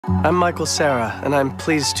I'm Micheal Cera, and I'm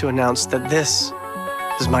pleased to announce that this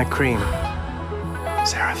is my cream.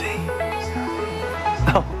 CeraVe.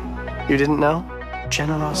 Oh, you didn't know?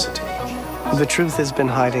 Generosity. The truth has been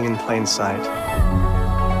hiding in plain sight.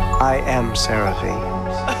 I am CeraVe.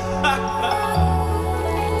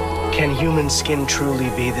 Can human skin truly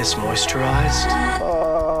be this moisturized?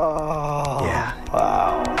 Oh, yeah.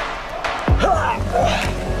 Wow.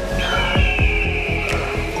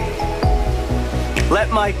 Let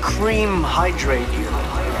my cream hydrate you.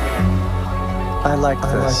 I like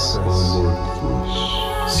this.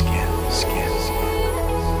 Skin.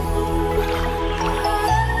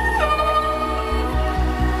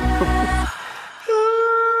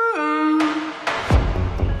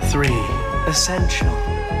 3 essential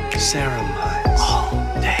ceramides.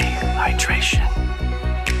 All-day hydration.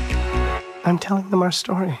 I'm telling them our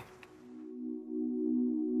story.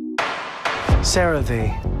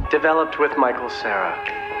 CeraVe. Developed with Micheal Cera.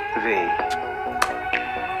 V.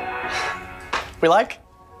 We like?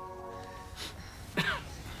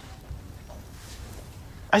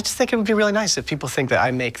 I just think it would be really nice if people think that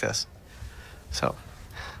I make this. So,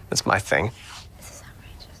 that's my thing.